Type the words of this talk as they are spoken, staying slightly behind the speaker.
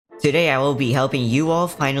Today I will be helping you all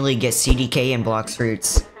finally get CDK and Blox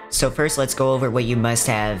fruits. So first let's go over what you must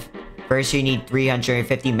have. First you need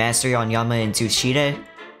 350 mastery on Yama and Tushita,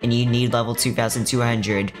 and you need level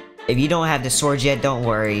 2200. If you don't have the swords yet, don't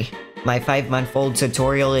worry. My 5-month-old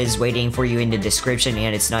tutorial is waiting for you in the description,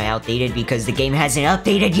 and it's not outdated because the game hasn't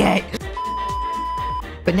updated yet!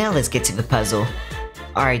 But now let's get to the puzzle.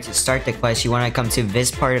 Alright, to start the quest, you want to come to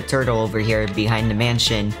this part of Turtle over here behind the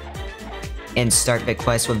mansion and start the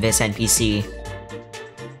quest with this NPC.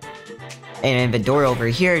 And then the door over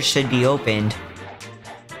here should be opened.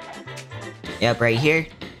 Yep, right here.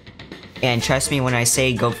 And trust me when I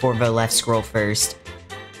say go for the left scroll first.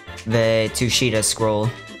 The Tushita scroll.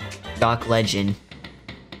 Dock Legend.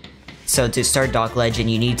 So to start Dock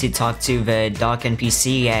Legend, you need to talk to the Dock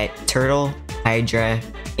NPC at Turtle, Hydra,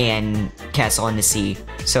 and Castle on the Sea.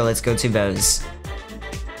 So let's go to those.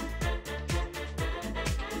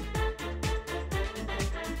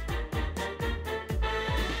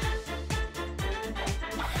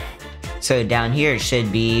 So down here should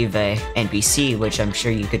be the NPC, which I'm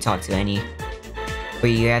sure you could talk to any.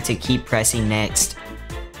 But you have to keep pressing next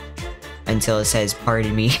until it says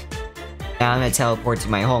pardon me. Now I'm gonna teleport to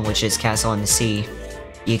my home, which is Castle on the Sea.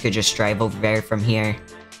 You could just drive over there from here.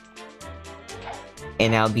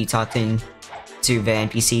 And I'll be talking to the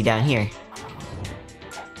NPC down here.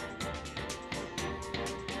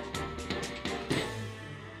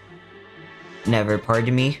 Never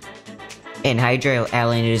pardon me. And Hydra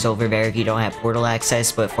Island is over there if you don't have portal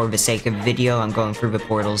access, but for the sake of the video, I'm going through the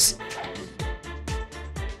portals.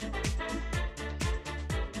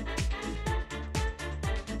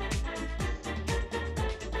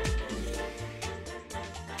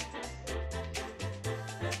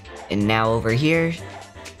 And now over here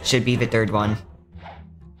should be the third one.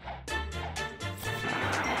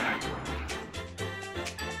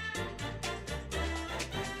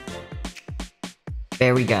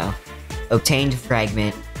 There we go. Obtained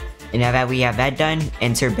fragment. And now that we have that done,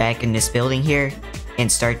 enter back in this building here and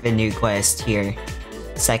start the new quest here.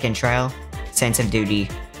 Second trial, sense of duty.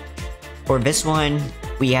 For this one,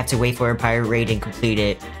 we have to wait for a pirate raid and complete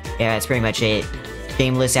it. Yeah, that's pretty much it.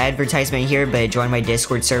 Shameless advertisement here, but join my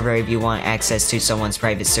Discord server if you want access to someone's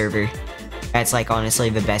private server. That's like honestly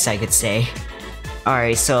the best I could say.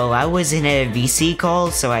 Alright, so I was in a VC call,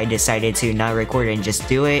 so I decided to not record and just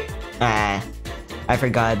do it. I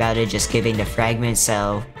forgot about it, just giving the fragment,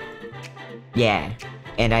 so yeah.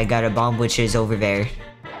 And I got a bomb which is over there.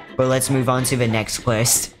 But let's move on to the next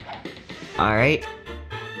quest. Alright.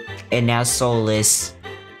 And now Soulless.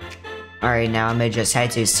 Alright, now I'm gonna just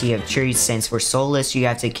head to Sea of Trees. Since for Soulless you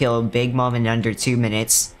have to kill a Big Mom in under 2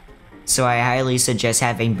 minutes. So I highly suggest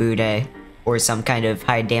having Buddha or some kind of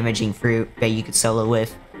high damaging fruit that you could solo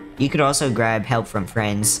with. You could also grab help from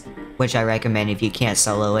friends, which I recommend if you can't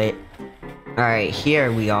solo it. Alright,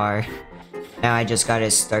 here we are. Now I just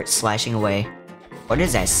gotta start slashing away. What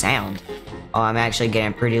is that sound? Oh, I'm actually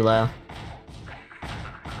getting pretty low.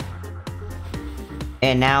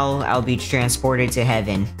 And now I'll be transported to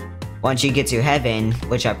heaven. Once you get to heaven,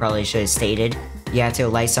 which I probably should have stated, you have to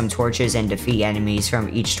light some torches and defeat enemies from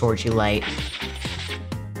each torch you light.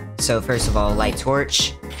 So first of all, light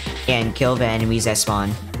torch, and kill the enemies that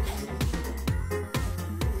spawn.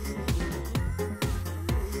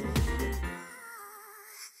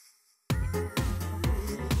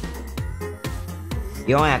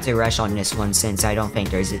 You don't have to rush on this one since I don't think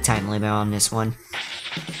there's a time limit on this one.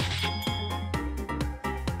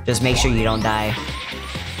 Just make sure you don't die.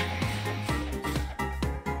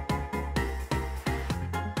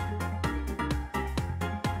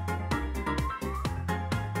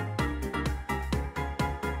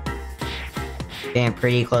 Getting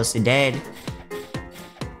pretty close to dead.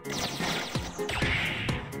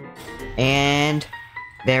 And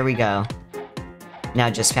there we go. Now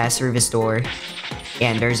just pass through this door.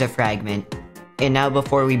 And there's a fragment. And now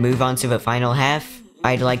before we move on to the final half,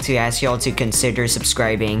 I'd like to ask y'all to consider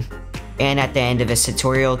subscribing. And at the end of this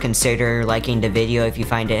tutorial, consider liking the video if you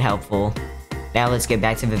find it helpful. Now let's get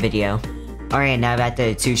back to the video. Alright, now that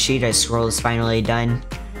the Tushita scroll is finally done,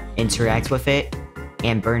 interact with it,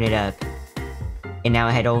 and burn it up. And now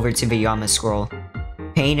head over to the Yama scroll.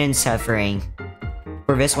 Pain and Suffering.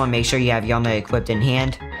 For this one, make sure you have Yama equipped in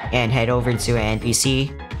hand, and head over to an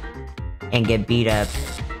NPC, and get beat up.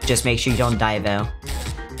 Just make sure you don't die though.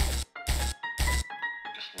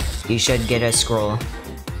 You should get a scroll.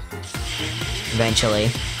 Eventually.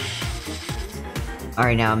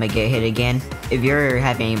 Alright, now I'm gonna get hit again. If you're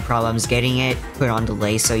having problems getting it, put on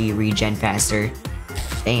delay so you regen faster.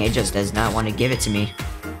 Dang, it just does not want to give it to me.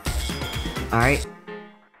 Alright.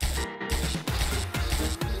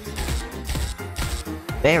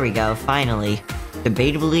 There we go, finally.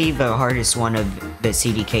 Debatably, the hardest one of the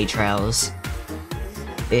CDK trials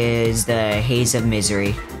is the Haze of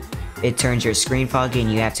Misery. It turns your screen foggy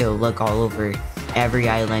and you have to look all over every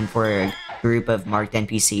island for a group of marked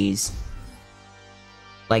NPCs.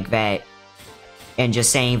 Like that. And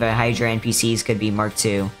just saying the Hydra NPCs could be marked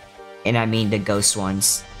too. And I mean the ghost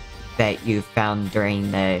ones that you found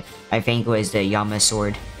during the, I think it was the Yama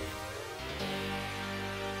sword.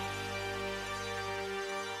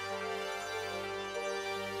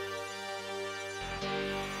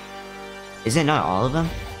 Is it not all of them?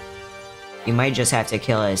 You might just have to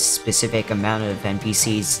kill a specific amount of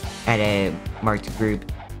NPCs at a marked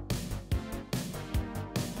group.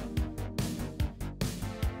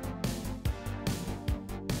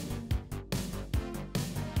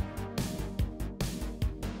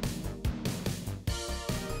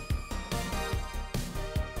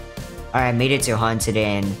 Alright, I made it to Haunted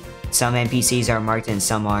and some NPCs are marked and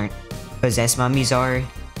some aren't. Possessed mummies are,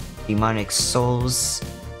 demonic souls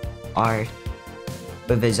are,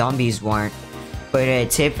 but the zombies weren't. But a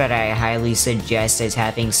tip that I highly suggest is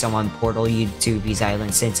having someone portal you to these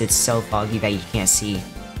islands since it's so foggy that you can't see.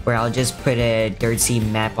 Where I'll just put a Dirt Sea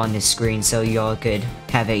map on the screen so y'all could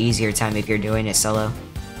have an easier time if you're doing it solo.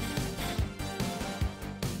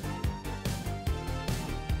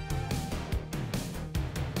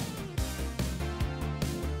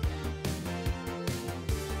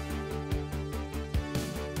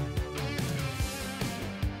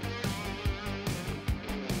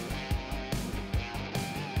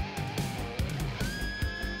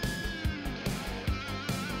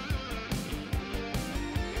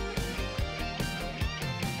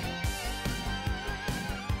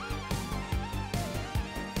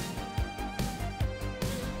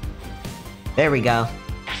 There we go.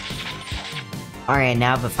 Alright,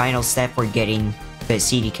 now the final step we're getting, the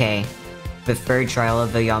CDK. The third trial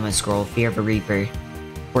of the Yama scroll, Fear of a Reaper.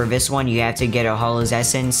 For this one, you have to get a Hollow's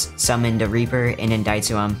Essence, summon the Reaper, and then die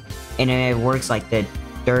to him. And it works like the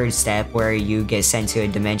third step where you get sent to a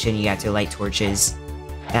dimension you have to light torches.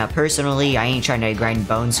 Now personally, I ain't trying to grind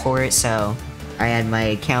bones for it, so I had my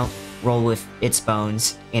account roll with its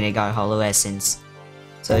bones, and it got Hollow Essence.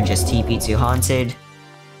 So just TP to Haunted,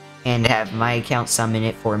 and have my account summon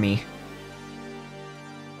it for me.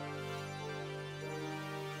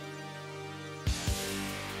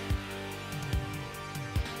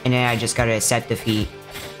 And then I just gotta accept defeat.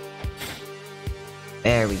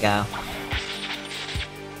 There we go.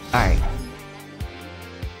 Alright.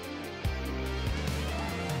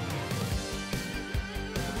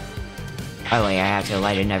 Oh wait, I have to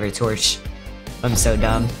light another torch. I'm so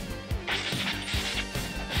dumb.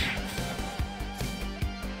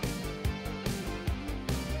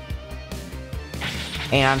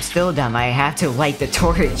 And I'm still dumb, I have to light the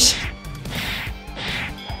torch.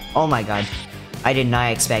 Oh my god. I did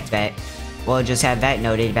not expect that. Well, just have that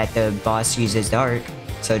noted that the boss uses dark,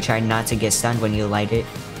 so try not to get stunned when you light it.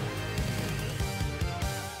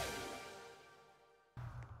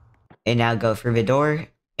 And now go through the door,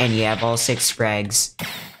 and you have all 6 frags.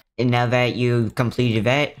 And now that you completed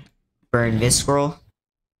that, burn this scroll,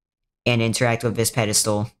 and interact with this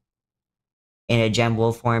pedestal. In a gem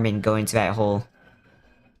wolf form and go into that hole.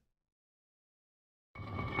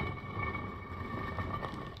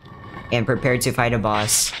 And prepare to fight a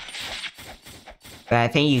boss. But I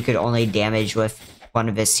think you could only damage with one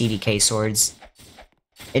of his CDK swords.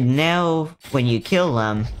 And now, when you kill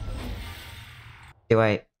him...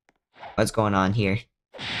 What's going on here?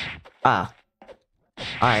 Ah.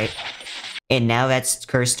 Alright. And now that's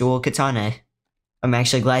Cursed Dual Katana. I'm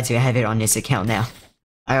actually glad to have it on this account now.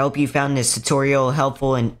 I hope you found this tutorial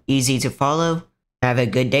helpful and easy to follow. Have a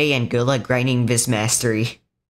good day and good luck grinding this mastery.